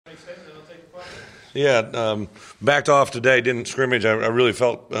Yeah, backed off today, didn't scrimmage. I really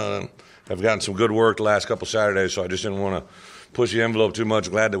felt I've gotten some good work the last couple Saturdays, so I just didn't want to push the envelope too much.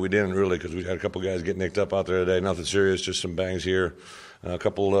 Glad that we didn't really, because we had a couple guys get nicked up out there today. Nothing serious, just some bangs here, a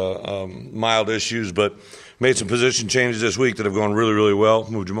couple mild issues, but made some position changes this week that have gone really, really well.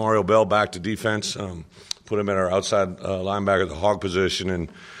 Moved Jamario Bell back to defense, put him at our outside linebacker, the hog position,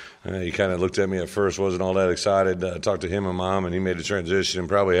 and he kind of looked at me at first, wasn't all that excited. Talked to him and Mom, and he made the transition and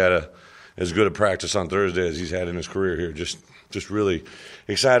probably had as good a practice on Thursday as he's had in his career here. Just really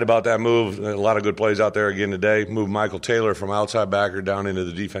excited about that move. A lot of good plays out there again today. Moved Michael Taylor from outside backer down into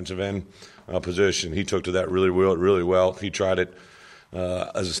the defensive end position. He took to that really well. He tried it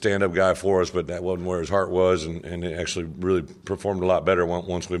as a stand-up guy for us, but that wasn't where his heart was, and it actually really performed a lot better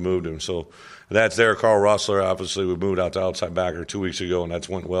once we moved him. So that's there. Carl Rossler, obviously, we moved out to outside backer 2 weeks ago, and that's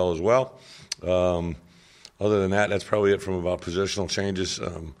went well as well. Other than that, that's probably it from about positional changes.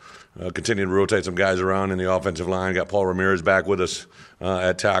 Continued to rotate some guys around in the offensive line. Got Paul Ramirez back with us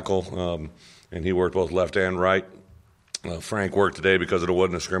at tackle, and he worked both left and right. Frank worked today because it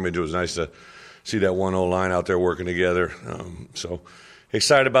wasn't a scrimmage. It was nice to see that 1-0 line out there working together. So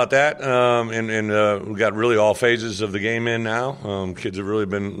excited about that. And we got really all phases of the game in now. Kids have really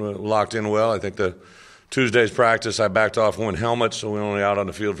been locked in well. I think the Tuesday's practice, I backed off one helmet, so we were only out on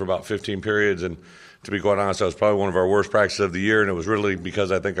the field for about 15 periods. And to be quite honest, that was probably one of our worst practices of the year, and it was really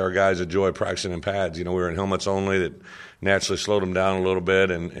because I think our guys enjoy practicing in pads. You know, we were in helmets only. That naturally slowed them down a little bit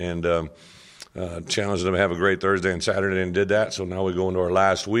and challenged them to have a great Thursday and Saturday, and did that. So now we go into our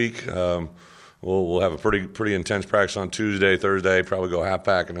last week. We'll have a pretty intense practice on Tuesday, Thursday, probably go half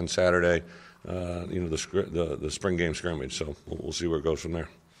pack, and then Saturday, the spring game scrimmage. So we'll see where it goes from there.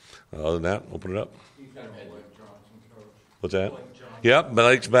 Other than that, open it up. What's that? Yep,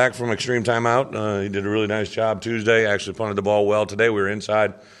 Blake's back from extreme timeout. He did a really nice job Tuesday. Actually punted the ball well today. We were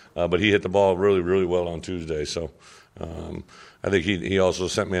inside, but he hit the ball really, really well on Tuesday. So I think he also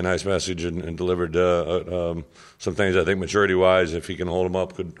sent me a nice message and delivered some things I think maturity-wise, if he can hold them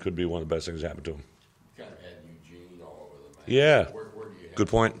up, could be one of the best things that happened to him. You kind of had Eugene all over the map. Yeah, where do you good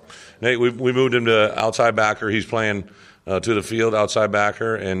point. Nate, we moved him to outside backer. He's playing to the field, outside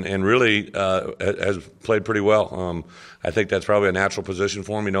backer, and really has played pretty well. I think that's probably a natural position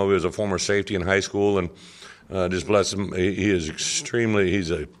for him. You know, he was a former safety in high school, and just bless him. He's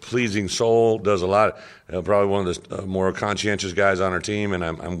a pleasing soul, does a lot. Probably one of the more conscientious guys on our team, and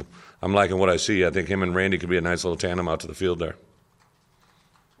I'm liking what I see. I think him and Randy could be a nice little tandem out to the field there.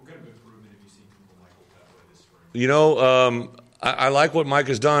 What kind of improvement have you seen from Michael Pettway this spring? You know, I like what Mike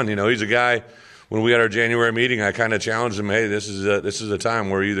has done. You know, he's a guy. When we had our January meeting, I kind of challenged him. Hey, this is a time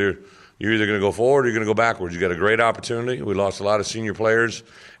where you're either going to go forward or you're going to go backwards. You got a great opportunity. We lost a lot of senior players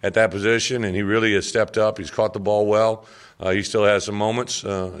at that position, and he really has stepped up. He's caught the ball well. He still has some moments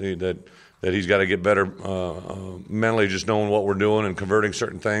that he's got to get better mentally, just knowing what we're doing and converting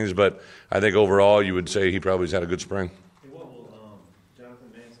certain things. But I think overall, you would say he probably has had a good spring. Hey, what will Jonathan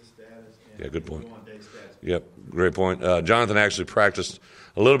Mance's status? Yeah, good point. Day status? Yep, great point. Jonathan actually practiced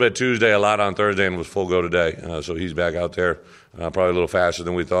a little bit Tuesday, a lot on Thursday, and was full go today. So he's back out there, probably a little faster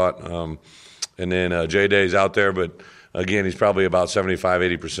than we thought. And then J-Day's out there, but again, he's probably about 75,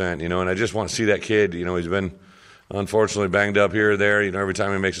 80%, you know, and I just want to see that kid. You know, he's been unfortunately banged up here or there. You know, every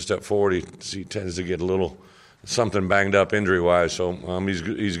time he makes a step forward, he tends to get a little something banged up injury-wise. So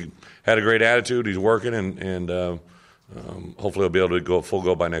he's had a great attitude. He's working, and hopefully he'll be able to go full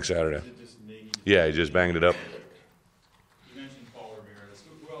go by next Saturday. Is it just knee? Yeah, he just banged it up. You mentioned Paul Ramirez.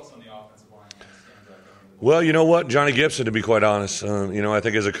 Who else on the offensive line stands out? Well, you know what? Johnny Gibson, to be quite honest. You know, I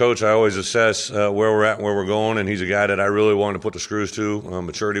think as a coach, I always assess where we're at and where we're going, and he's a guy that I really wanted to put the screws to,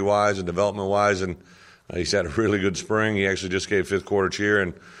 maturity-wise and development-wise, and he's had a really good spring. He actually just gave fifth quarter cheer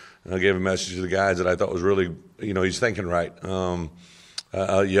and gave a message to the guys that I thought was really, you know, he's thinking right.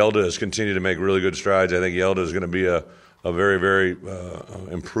 Yelda has continued to make really good strides. I think Yelda is going to be a very, very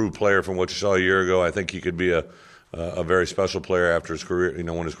improved player from what you saw a year ago. I think he could be a very special player after his career, you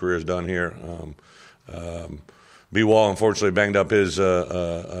know, when his career is done here. B-Wall, unfortunately, banged up his,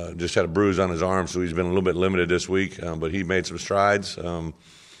 just had a bruise on his arm, so he's been a little bit limited this week, but he made some strides. And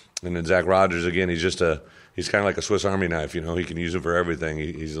then Zach Rogers, again, he's kind of like a Swiss Army knife, you know. He can use him for everything.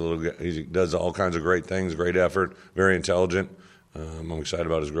 He does all kinds of great things, great effort, very intelligent. I'm excited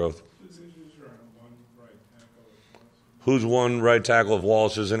about his growth. Who's one right tackle if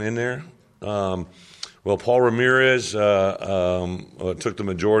Wallace isn't in there? Well, Paul Ramirez took the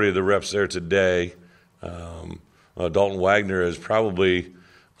majority of the reps there today. Dalton Wagner is probably,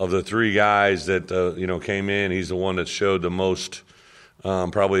 of the three guys that came in, he's the one that showed the most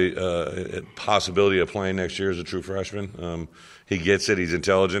probably a possibility of playing next year as a true freshman. He gets it. He's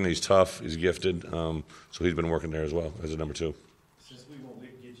intelligent. He's tough. He's gifted. So he's been working there as well as a number 2. Since we won't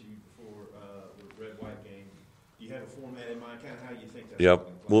get you before the red-white game, do you have a format in mind, kind of how you think that's Yep. going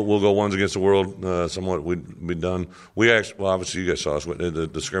to play? We'll go ones against the world. Somewhat we've done. We actually, well, obviously you guys saw us.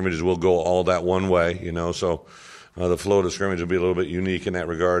 The scrimmages will go all that one way, So the flow of the scrimmage will be a little bit unique in that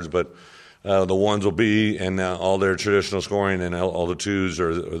regards. But the ones will be, and all their traditional scoring and all the 2s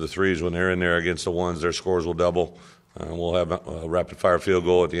or the 3s when they're in there against the ones, their scores will double. We'll have a rapid-fire field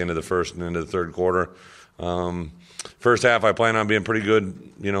goal at the end of the first and into the third quarter. First half, I plan on being pretty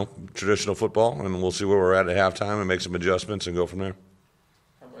good, traditional football, and we'll see where we're at halftime and make some adjustments and go from there.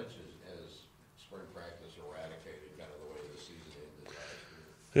 How much has spring practice eradicated kind of the way the season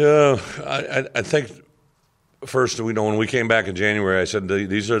ended last year? Yeah, I think first, when we came back in January, I said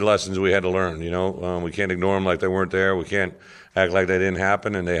these are the lessons we had to learn. We can't ignore them like they weren't there. We can't act like they didn't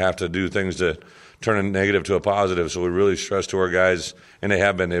happen, and they have to do things to turn a negative to a positive. So we really stress to our guys, and they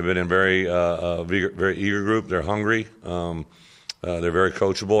have been. They've been in very eager group. They're hungry. They're very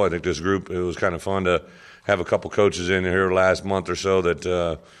coachable. I think this group, it was kind of fun to have a couple coaches in here last month or so that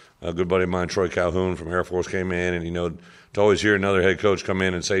a good buddy of mine, Troy Calhoun from Air Force, came in, and, to always hear another head coach come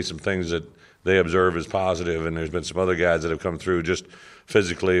in and say some things that they observe as positive. And there's been some other guys that have come through just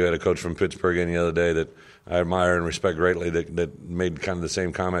physically. I had a coach from Pittsburgh in the other day that I admire and respect greatly that made kind of the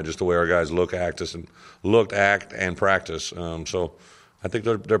same comment, just the way our guys look, act, and practice. So I think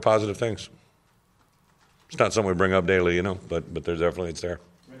they're positive things. It's not something we bring up daily, but there's definitely it's there.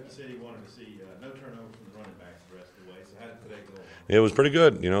 Brett said he wanted to see no turnovers from the running backs the rest of the way. So how did that go? It was pretty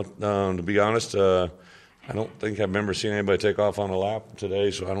good, to be honest. I don't think I remember seeing anybody take off on a lap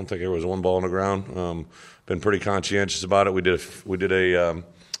today, so I don't think there was one ball on the ground. Been pretty conscientious about it. We did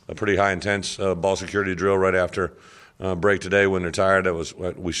a pretty high intense ball security drill right after break today when they're tired.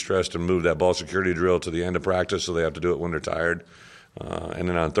 We stressed and moved that ball security drill to the end of practice, so they have to do it when they're tired. And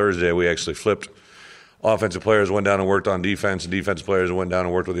then on Thursday we actually flipped. Offensive players went down and worked on defense, and defensive players went down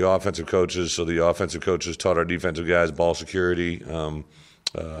and worked with the offensive coaches. So the offensive coaches taught our defensive guys ball security,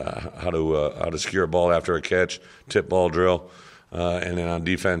 how to secure a ball after a catch, tip ball drill, and then on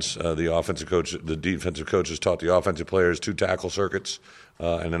defense, the defensive coaches taught the offensive players 2 tackle circuits,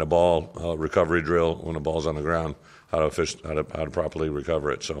 and then a ball recovery drill when the ball's on the ground, how to properly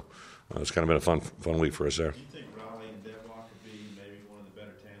recover it. So it's kind of been a fun week for us there. Do you think Raleigh and Devlock could be maybe one of the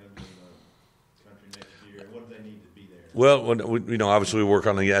better tandems in the country next year? What do they need to be there? Well, obviously we work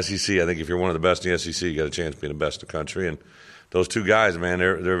on the SEC. I think if you're one of the best in the SEC, you got a chance of being the best in the country. And those 2 guys, man,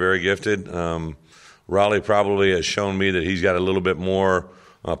 they're very gifted. Raleigh probably has shown me that he's got a little bit more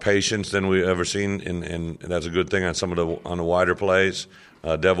patience than we've ever seen, and that's a good thing on the wider plays.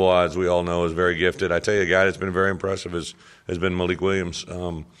 Devois, as we all know, is very gifted. I tell you, a guy that's been very impressive has been Malik Williams.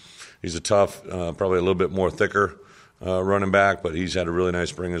 He's a tough, probably a little bit more thicker running back, but he's had a really nice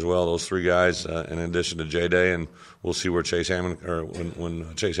spring as well. Those 3 guys, in addition to J-Day, and we'll see where Chase Hammond or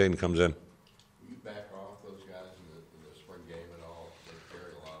when Chase Hayden comes in. You back off those guys in the spring game at all? They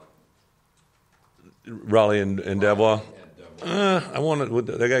carry a lot of Raleigh and Devois. and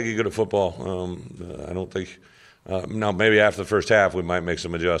They got to get good at football. I don't think. Now, maybe after the first half, we might make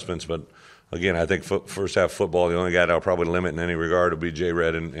some adjustments. But, again, I think first half football, the only guy that I'll probably limit in any regard will be J.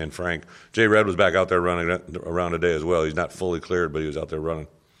 Red and Frank. J. Red was back out there running around today as well. He's not fully cleared, but he was out there running.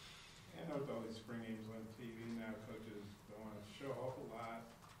 I know with all these spring games on TV now, coaches don't want to show off a lot.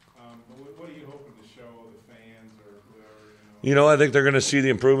 But what are you hoping to show the fans or whoever? I think they're going to see the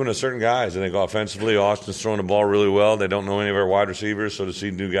improvement of certain guys. I think offensively, Austin's throwing the ball really well. They don't know any of our wide receivers, so to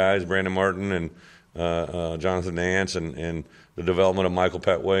see new guys, Brandon Martin and Jonathan Nance, and the development of Michael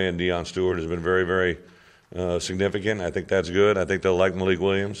Petway and Deion Stewart has been very, very significant. I think that's good. I think they'll like Malik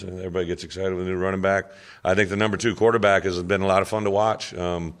Williams, and everybody gets excited with a new running back. I think the number 2 quarterback has been a lot of fun to watch.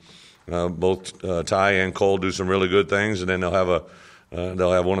 Both Ty and Cole do some really good things, and then they'll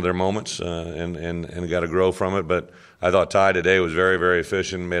have one of their moments and got to grow from it. But I thought Ty today was very, very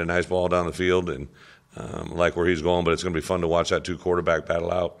efficient, made a nice ball down the field, and like where he's going. But it's going to be fun to watch that 2 quarterback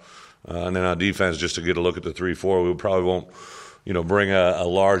battle out. And then on defense, just to get a look at the 3-4, we probably won't, bring a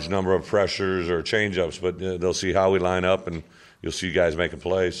large number of pressures or change-ups, but they'll see how we line up, and you'll see guys making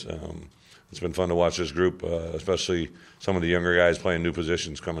plays. It's been fun to watch this group, especially some of the younger guys playing new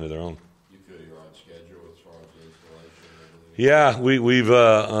positions coming to their own. You feel you're on schedule as far as the installation? Yeah, we've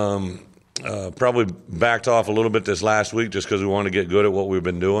probably backed off a little bit this last week just because we want to get good at what we've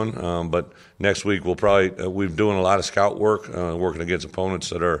been doing. But next week we're doing a lot of scout work, working against opponents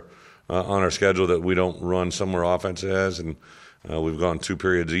that are on our schedule that we don't run somewhere offense has, and We've gone 2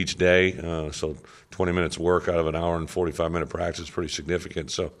 periods each day, so 20 minutes work out of an hour and 45-minute practice is pretty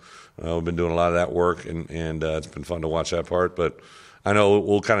significant. So we've been doing a lot of that work, and it's been fun to watch that part. But I know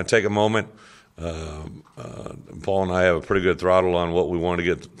we'll kind of take a moment. Paul and I have a pretty good throttle on what we want to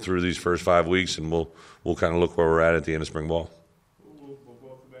get through these first 5 weeks, and we'll kind of look where we're at the end of spring ball. Will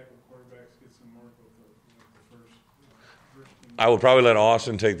both the backup quarterbacks get some work with the first team? I would probably let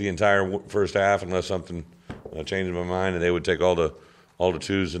Austin take the entire first half unless something changes my mind, and they would take all the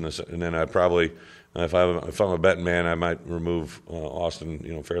twos, and then I'd probably, if I'm a betting man, I might remove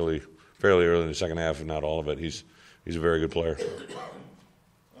Austin, fairly early in the second half, if not all of it. He's a very good player.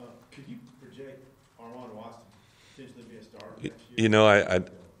 Could you project Armando Austin potentially be a starter next year? I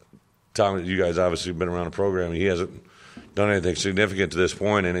Tom, you guys obviously have been around the program. He hasn't done anything significant to this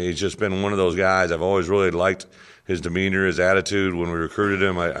point, and he's just been one of those guys. I've always really liked his demeanor, his attitude. When we recruited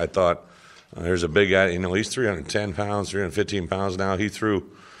him, I thought, there's a big guy. He's 310 pounds, 315 pounds now. He threw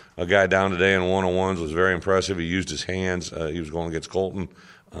a guy down today in one-on-ones, was very impressive. He used his hands. He was going against Colton.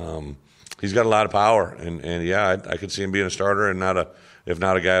 He's got a lot of power, and yeah, I could see him being a starter and if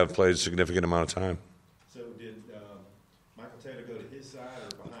not a guy who plays a significant amount of time. So did Michael Taylor go to his side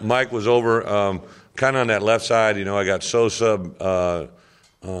or behind? Mike was over kind of on that left side. I got Sosa,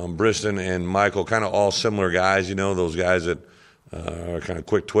 Briston, and Michael, kind of all similar guys, those guys that are kind of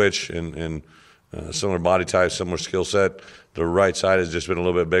quick twitch and similar body type, similar skill set. The right side has just been a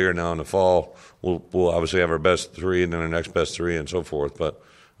little bit bigger now in the fall. We'll obviously have our best 3 and then our next best 3 and so forth, but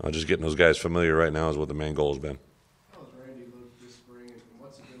just getting those guys familiar right now is what the main goal has been. How has Randy looked this spring, and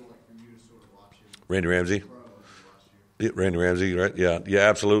what's it been like for you to sort of watch him? Randy Ramsey? Grow over the last Yeah, year? Randy Ramsey, right? Yeah,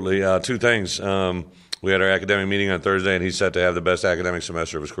 absolutely. 2 things. We had our academic meeting on Thursday, and he's set to have the best academic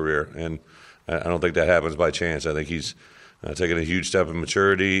semester of his career. And I don't think that happens by chance. I think he's taken a huge step in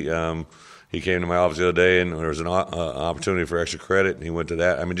maturity. He came to my office the other day, and there was an opportunity for extra credit, and he went to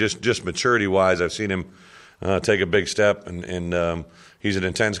that. I mean, just maturity-wise, I've seen him take a big step, and he's an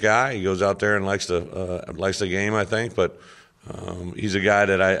intense guy. He goes out there and likes the game, I think. But he's a guy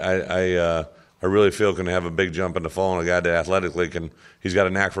that I really feel can have a big jump in the fall, and a guy that athletically he's got a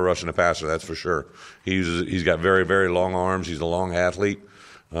knack for rushing the passer, that's for sure. He's got very, very long arms. He's a long athlete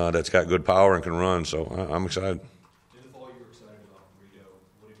that's got good power and can run, so I'm excited. In the fall, you were excited about Rito.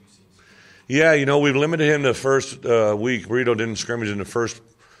 What have you seen? Yeah, we've limited him the first week. Rito didn't scrimmage in the first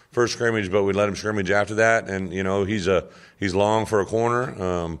scrimmage, but we let him scrimmage after that, and he's long for a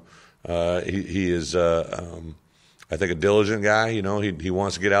corner. He is I think a diligent guy. He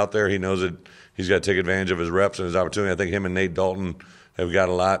wants to get out there. He knows that he's got to take advantage of his reps and his opportunity. I think him and Nate Dalton have got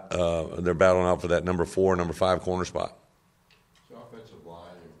a lot. They're battling out for that number 4, number 5 corner spot. So offensive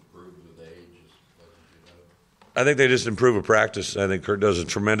line improves with age, as you know. I think they just improve a practice. I think Kurt does a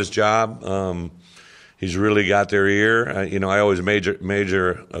tremendous job. He's really got their ear. I always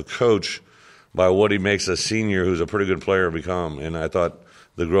major a coach by what he makes a senior who's a pretty good player become. And I thought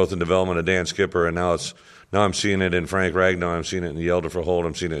the growth and development of Dan Skipper, and now I'm seeing it in Frank Ragnar. I'm seeing it in Yelder for Holt.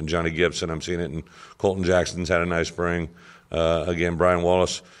 I'm seeing it in Johnny Gibson. I'm seeing it in Colton Jackson's had a nice spring. Again, Brian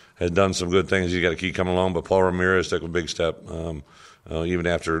Wallace has done some good things. He's got to keep coming along. But Paul Ramirez took a big step, even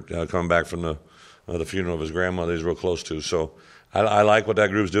after coming back from the funeral of his grandmother. He's real close to. So I like what that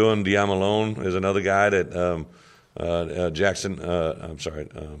group's doing. Deion Malone is another guy that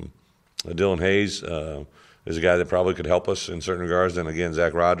Dylan Hayes is a guy that probably could help us in certain regards. And again,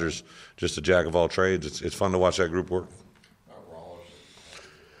 Zach Rogers, just a jack of all trades. It's fun to watch that group work.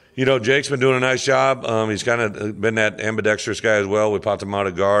 Jake's been doing a nice job. He's kind of been that ambidextrous guy as well. We popped him out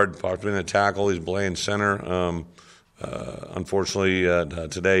of guard, popped him in at tackle. He's playing center. Unfortunately,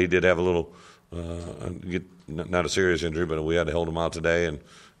 today he did have a little, not a serious injury, but we had to hold him out today, and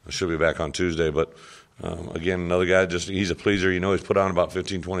should be back on Tuesday. But again, another guy, he's a pleaser. He's put on about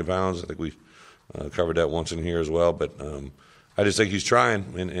 15, 20 pounds. I think we covered that once in here as well. But I just think he's trying,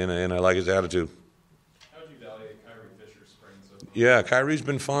 and I like his attitude. How would you evaluate Kyrie Fisher's spring so far? Yeah, Kyrie's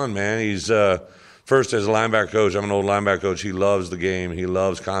been fun, man. He's first as a linebacker coach. I'm an old linebacker coach. He loves the game. He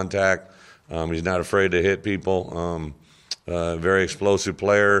loves contact. He's not afraid to hit people. Very explosive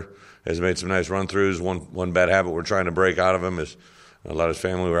player. Has made some nice run-throughs. One bad habit we're trying to break out of him is a lot of his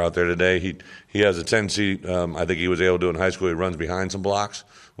family were out there today. He has a tendency, I think he was able to do in high school, he runs behind some blocks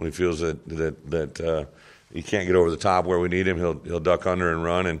when he feels that he can't get over the top where we need him. He'll duck under and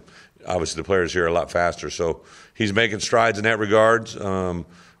run, and obviously the players here are a lot faster. So he's making strides in that regards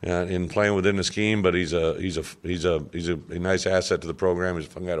in playing within the scheme. But he's a nice asset to the program. He's a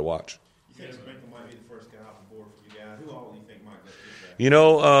fun guy to watch. You think Sprinkle might be the first guy off the board for you guys? Who all do you think might get picked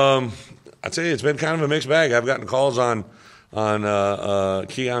back? I'd say it's been kind of a mixed bag. I've gotten calls on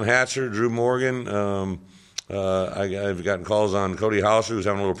Keon Hatcher, Drew Morgan, I've gotten calls on Cody Hauser, who's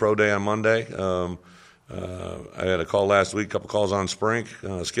having a little pro day on Monday. I had a call last week, a couple calls on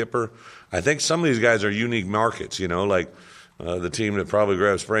Sprink, Skipper. I think some of these guys are unique markets, like the team that probably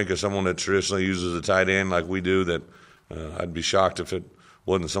grabs Sprink is someone that traditionally uses a tight end like we do. That I'd be shocked if it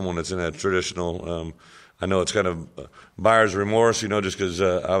wasn't someone that's in that traditional. I know it's kind of buyer's remorse, just because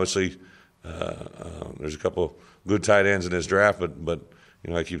obviously there's a couple good tight ends in this draft, but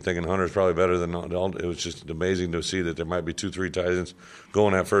I keep thinking Hunter's probably better than all. It was just amazing to see that there might be 2-3 tight ends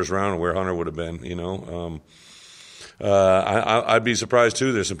going that first round where Hunter would have been. I'd be surprised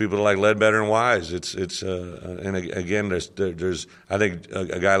too. There's some people that like Ledbetter and Wise. And again, there's I think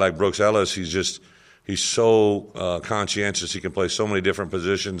a guy like Brooks Ellis. He's so conscientious. He can play so many different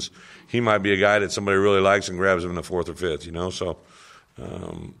positions. He might be a guy that somebody really likes and grabs him in the 4th or 5th. So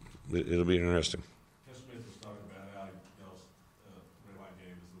it'll be interesting. Smith was talking about how y'all's red white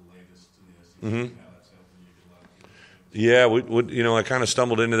game is the latest to the SEC. Mm-hmm. How that's helping you get a lot of people. Yeah, I kind of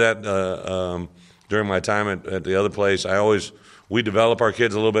stumbled into that during my time at the other place. We develop our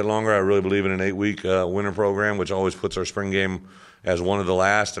kids a little bit longer. I really believe in an 8-week winter program, which always puts our spring game as one of the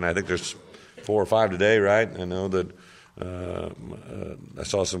last. And I think there's 4 or 5 today, right? I know that I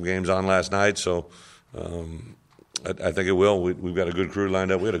saw some games on last night, so I think it will. We've got a good crew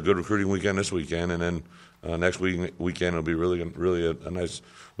lined up. We had a good recruiting weekend this weekend, and then next weekend will be really a nice.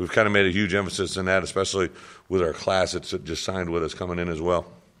 We've kind of made a huge emphasis in that, especially with our class that's just signed with us coming in as well.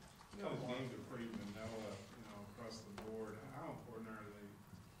 Those games are pretty vanilla, across the board. How important are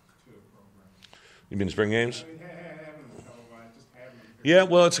they to a program? You mean spring games? I mean, having them televised, just having them. Yeah,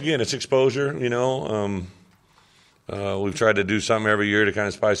 well, it's exposure. We've tried to do something every year to kind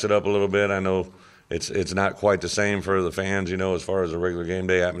of spice it up a little bit. I know it's not quite the same for the fans, as far as a regular game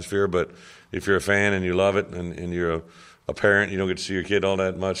day atmosphere. But if you're a fan and you love it, and you're a parent, you don't get to see your kid all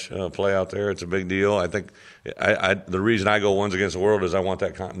that much play out there. It's a big deal. I think the reason I go ones against the world is I want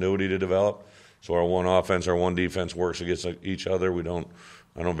that continuity to develop. So our one offense, our one defense works against each other. I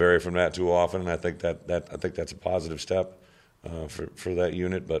don't vary from that too often, and I think that's a positive step for that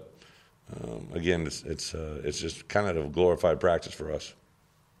unit. But again, it's just kind of a glorified practice for us.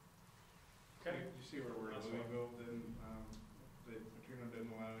 Did you see where Louisville didn't, Petrino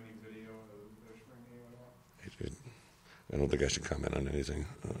didn't allow any video of their spring game at all? I don't think I should comment on anything.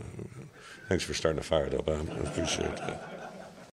 Thanks for starting a fire, though, Bob. I appreciate that.